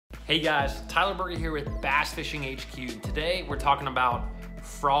Hey guys, Tyler Berger here with BassFishingHQ. Today we're talking about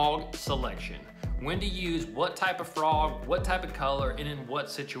frog selection. When to use what type of frog, what type of color, and in what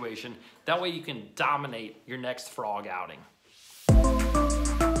situation. That way you can dominate your next frog outing.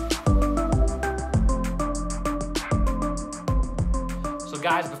 So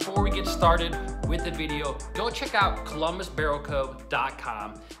guys, before we get started with the video, go check out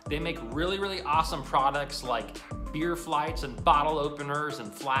ColumbusBarrelCo.com. They make really awesome products like beer flights and bottle openers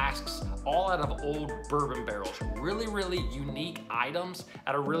and flasks, all out of old bourbon barrels. Really unique items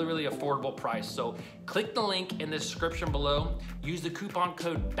at a really affordable price. So click the link in the description below, use the coupon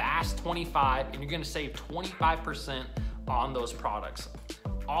code BASS25, and you're gonna save 25% on those products.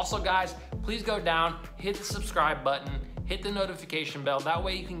 Also guys, please go down, hit the subscribe button, hit the notification bell. That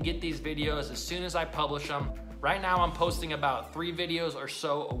way you can get these videos as soon as I publish them. Right now I'm posting about 3 videos or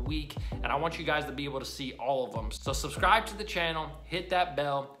so a week, and I want you guys to be able to see all of them. So subscribe to the channel, hit that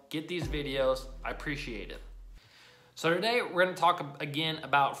bell, get these videos. I appreciate it. So today we're gonna talk again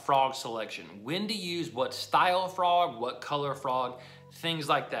about frog selection. When to use what style of frog, what color frog, things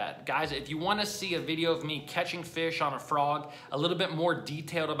like that. Guys, if you wanna see a video of me catching fish on a frog, a little bit more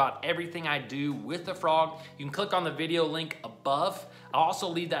detailed about everything I do with the frog, you can click on the video link above. I'll also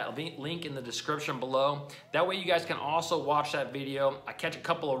leave that link in the description below. That way you guys can also watch that video. I catch a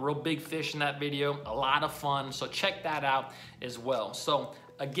couple of real big fish in that video, a lot of fun, so check that out as well. So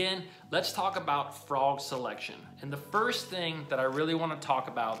again, let's talk about frog selection. And the first thing that I really want to talk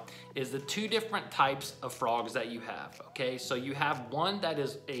about is the 2 different types of frogs that you have, okay? So you have one that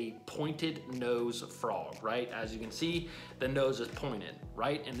is a pointed nose frog, right? As you can see, the nose is pointed,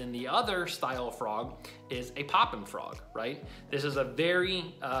 right? And then the other style of frog is a poppin' frog, right? This is a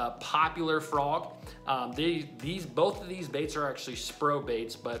very popular frog. Both of these baits are actually Spro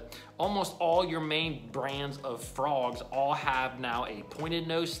baits, but almost all your main brands of frogs all have now a pointed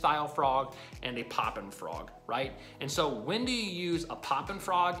nose style frog and a poppin' frog, right? And so when do you use a poppin'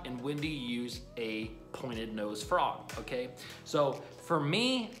 frog and when do you use a pointed nose frog, okay? So for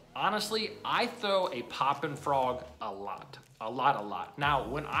me, honestly, I throw a poppin' frog a lot. Now,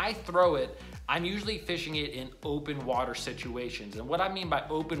 when I throw it, I'm usually fishing it in open water situations. And what I mean by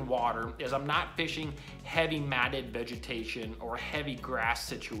open water is I'm not fishing heavy matted vegetation or heavy grass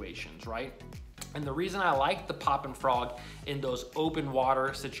situations, right? And the reason I like the poppin' frog in those open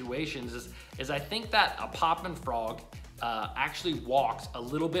water situations is I think that a poppin' frog actually walks a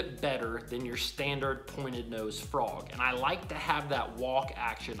little bit better than your standard pointed nose frog. And I like to have that walk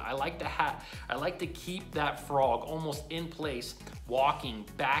action. I like to keep that frog almost in place, walking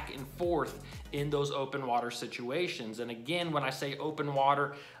back and forth in those open water situations. And again, when I say open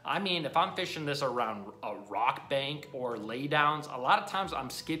water, I mean, if I'm fishing this around a rock bank or laydowns, a lot of times I'm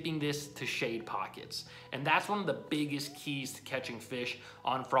skipping this to shade pockets. And that's one of the biggest keys to catching fish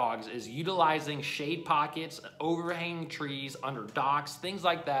on frogs is utilizing shade pockets, overhanging trees, under docks, things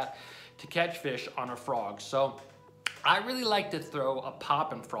like that to catch fish on a frog. So I really like to throw a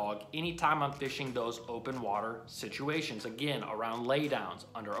poppin' frog anytime I'm fishing those open water situations. Again, around laydowns,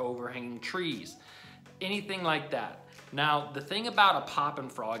 under overhanging trees, anything like that. Now, the thing about a poppin'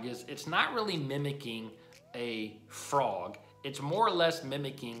 frog is it's not really mimicking a frog. It's more or less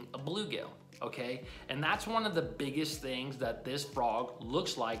mimicking a bluegill, okay? And that's one of the biggest things that this frog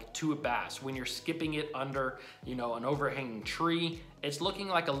looks like to a bass. When you're skipping it under, you know, an overhanging tree, it's looking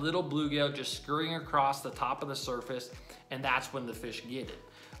like a little bluegill just scurrying across the top of the surface, and that's when the fish get it,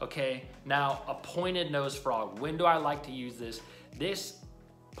 okay? Now, a pointed nose frog, when do I like to use this? This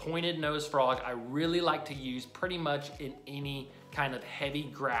pointed nose frog, I really like to use pretty much in any kind of heavy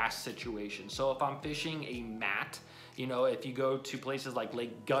grass situation. So if I'm fishing a mat, you know, if you go to places like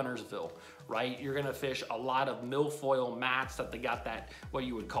Lake Gunnersville, right, you're gonna fish a lot of milfoil mats that they got that, what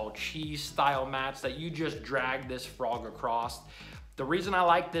you would call cheese style mats that you just drag this frog across. The reason I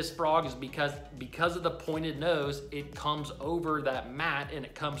like this frog is because of the pointed nose, it comes over that mat and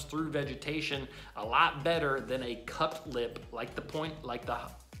it comes through vegetation a lot better than a cupped lip like the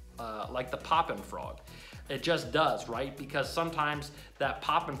poppin' frog. It just does, right? Because sometimes that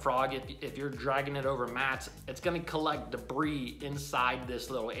poppin' frog, if you're dragging it over mats, it's gonna collect debris inside this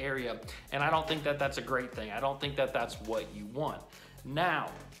little area. And I don't think that that's a great thing. I don't think that that's what you want.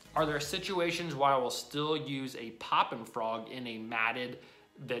 Now, are there situations where I will still use a poppin' frog in a matted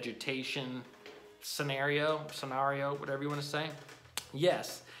vegetation scenario, whatever you wanna say?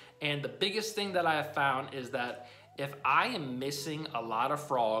 Yes, and the biggest thing that I have found is that if I am missing a lot of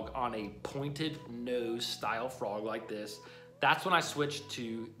frog on a pointed nose style frog like this, that's when I switch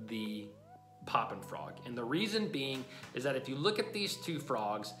to the poppin' frog. And the reason being is that if you look at these 2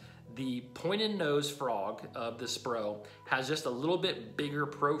 frogs, The pointed nose frog of the Spro has just a little bit bigger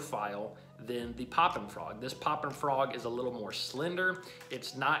profile than the poppin' frog. This poppin' frog is a little more slender.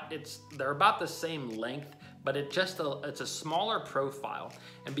 They're about the same length, but it's a smaller profile.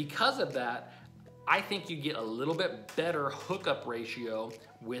 And because of that, I think you get a little bit better hookup ratio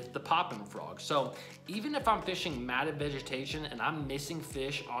with the poppin' frog. So even if I'm fishing matted vegetation and I'm missing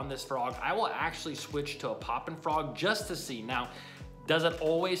fish on this frog, I will actually switch to a poppin' frog just to see. Now, does it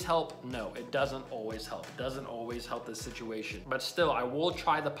always help? No, it doesn't always help. It doesn't always help the situation. But still, I will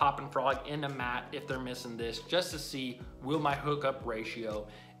try the poppin' frog in a mat if they're missing this, just to see, will my hookup ratio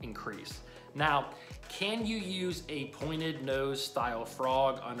increase? Now, can you use a pointed nose style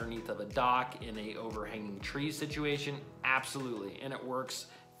frog underneath of a dock in a overhanging tree situation? Absolutely, and it works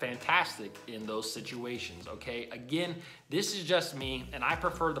fantastic in those situations, okay? Again, this is just me, and I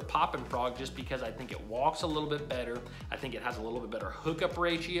prefer the poppin' frog just because I think it walks a little bit better. I think it has a little bit better hookup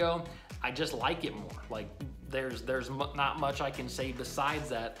ratio. I just like it more. Like, there's not much I can say besides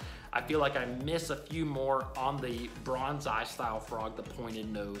that. I feel like I miss a few more on the bronze eye style frog, the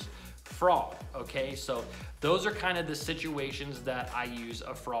pointed nose frog, okay? So those are kind of the situations that I use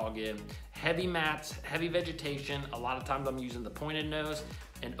a frog in. Heavy mats, heavy vegetation, a lot of times I'm using the pointed nose.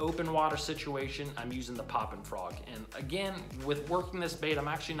 An open water situation, I'm using the poppin' frog. And again, with working this bait, I'm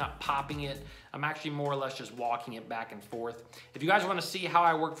actually not popping it. I'm actually more or less just walking it back and forth. If you guys wanna see how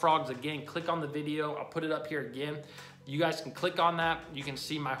I work frogs, again, click on the video. I'll put it up here again. You guys can click on that. You can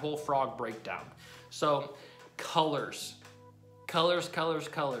see my whole frog breakdown. So colors,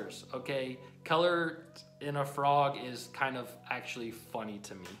 okay? Color in a frog is kind of actually funny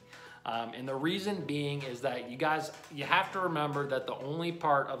to me. And the reason being is that you have to remember that the only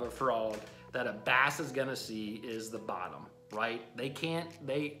part of a frog that a bass is gonna see is the bottom, right?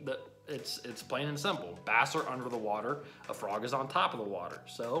 It's plain and simple. Bass are under the water, a frog is on top of the water.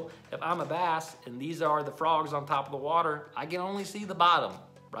 So if I'm a bass and these are the frogs on top of the water, I can only see the bottom,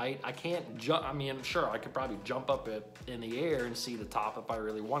 right? I can't jump, I mean, sure, I could probably jump up in the air and see the top if I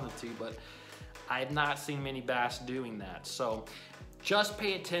really wanted to, but I have not seen many bass doing that. So just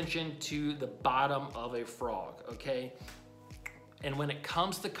pay attention to the bottom of a frog, okay? And when it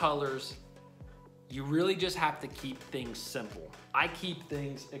comes to colors, you really just have to keep things simple. I keep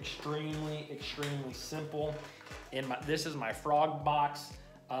things extremely simple. This is my frog box,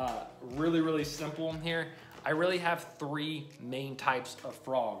 really simple in here. I really have three main types of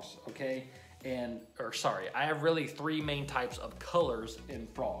frogs, okay? I have really three main types of colors in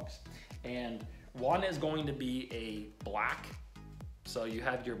frogs. And one is going to be a black. So you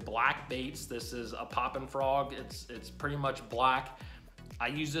have your black baits. This is a poppin' frog. It's pretty much black. I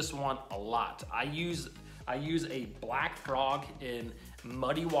use this one a lot. I use a black frog in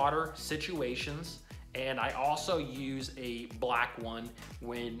muddy water situations, and I also use a black one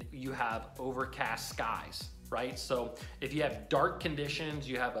when you have overcast skies, right? So if you have dark conditions,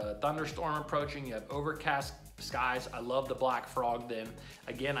 you have a thunderstorm approaching, you have overcast skies, I love the black frog then.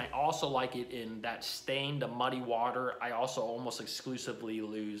 Again, I also like it in that stained muddy water. I also almost exclusively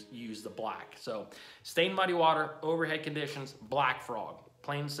use the black. So stained muddy water, overhead conditions, black frog.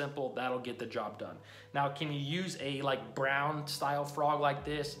 Plain and simple, that'll get the job done. Now, can you use a like brown style frog like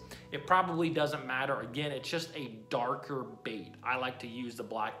this? It probably doesn't matter. Again, it's just a darker bait. I like to use the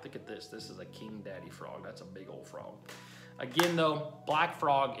black. Look at this. This is a king daddy frog. That's a big old frog. Again though, black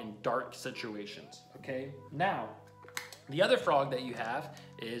frog in dark situations, okay? Now, the other frog that you have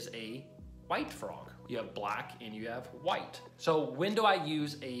is a white frog. You have black and you have white. So when do I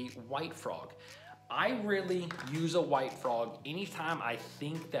use a white frog? I really use a white frog anytime I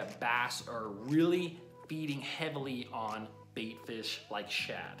think that bass are really feeding heavily on bait fish like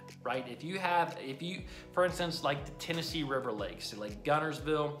shad, right? If you, for instance, like the Tennessee River lakes, like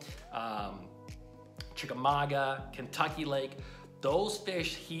Gunnersville, Chickamauga, Kentucky Lake, those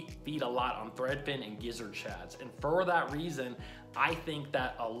fish feed a lot on threadfin and gizzard shads. And for that reason, I think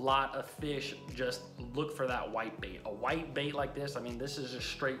that a lot of fish just look for that white bait. A white bait like this, I mean, this is just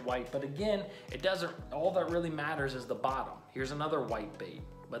straight white, but again, all that really matters is the bottom. Here's another white bait,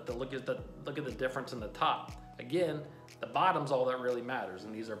 but look at the difference in the top. Again, the bottom's all that really matters,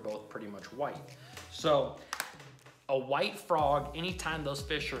 and these are both pretty much white. So a white frog, anytime those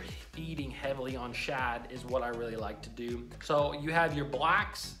fish are feeding heavily on shad, is what I really like to do. So you have your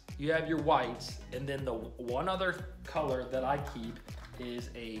blacks, you have your whites, and then the one other color that I keep is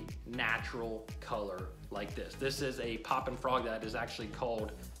a natural color like this. This is a poppin' frog that is actually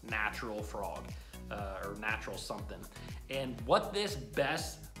called natural frog, or natural something. And what this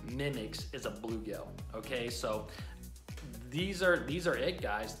best mimics is a bluegill, okay? So these are it,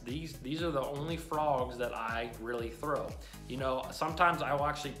 guys. These are the only frogs that I really throw. You know, sometimes I will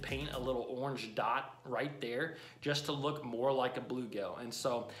actually paint a little orange dot right there just to look more like a bluegill. And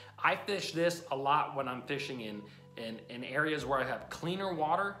so I fish this a lot when I'm fishing in areas where I have cleaner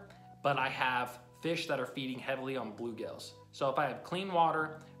water, but I have fish that are feeding heavily on bluegills. So if I have clean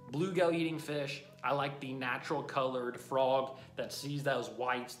water, bluegill eating fish, I like the natural colored frog that sees those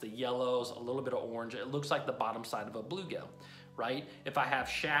whites, the yellows, a little bit of orange. It looks like the bottom side of a bluegill, right? If I have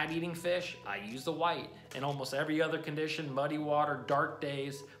shad eating fish, I use the white. In almost every other condition, muddy water, dark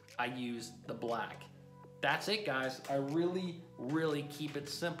days, I use the black. That's it, guys. I really keep it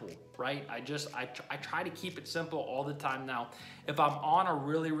simple, right? I try to keep it simple all the time. Now, if I'm on a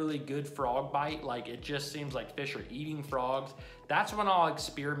really good frog bite, like it just seems like fish are eating frogs, that's when I'll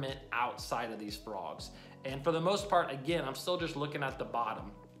experiment outside of these frogs. And for the most part, again, I'm still just looking at the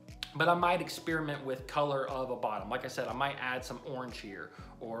bottom, but I might experiment with color of a bottom. Like I said, I might add some orange here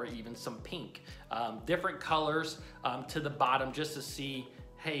or even some pink, different colors to the bottom just to see,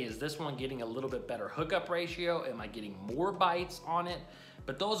 hey, is this one getting a little bit better hookup ratio? Am I getting more bites on it?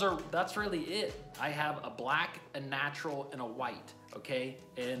 But that's really it. I have a black, a natural, and a white, okay?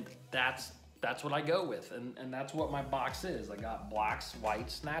 And that's what I go with, and that's what my box is. I got blacks,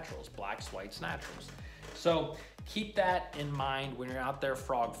 whites, naturals, blacks, whites, naturals. So keep that in mind when you're out there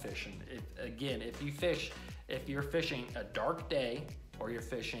frog fishing. If you're fishing a dark day or you're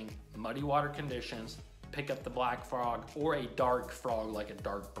fishing muddy water conditions, pick up the black frog or a dark frog like a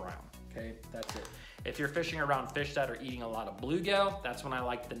dark brown, okay? That's it. If you're fishing around fish that are eating a lot of bluegill, that's when I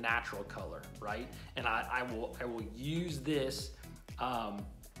like the natural color, right? And I will use this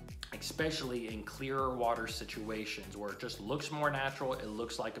especially in clearer water situations where it just looks more natural, it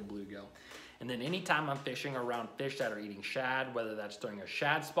looks like a bluegill. And then anytime I'm fishing around fish that are eating shad, whether that's during a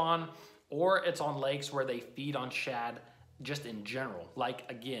shad spawn or it's on lakes where they feed on shad just in general, like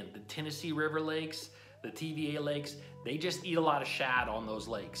again, the Tennessee River lakes, the TVA lakes, they just eat a lot of shad on those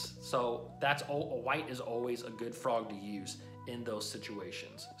lakes. So a white is always a good frog to use in those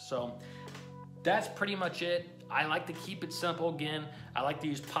situations. So that's pretty much it. I like to keep it simple. Again, I like to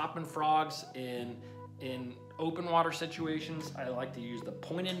use popping frogs in open water situations. I like to use the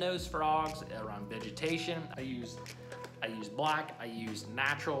pointed nose frogs around vegetation. I use black, I use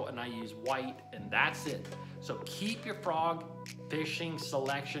natural, and I use white, and that's it. So keep your frog fishing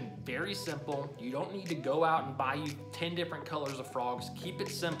selection very simple. You don't need to go out and buy you 10 different colors of frogs. Keep it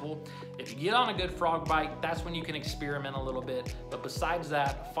simple. If you get on a good frog bite, that's when you can experiment a little bit. But besides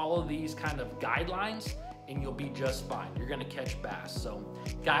that, follow these kind of guidelines and you'll be just fine. You're gonna catch bass. So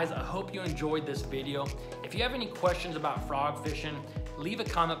guys, I hope you enjoyed this video. If you have any questions about frog fishing, leave a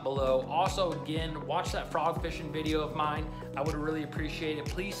comment below. Also, again, watch that frog fishing video of mine. I would really appreciate it.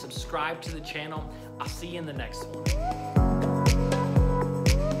 Please subscribe to the channel. I'll see you in the next one.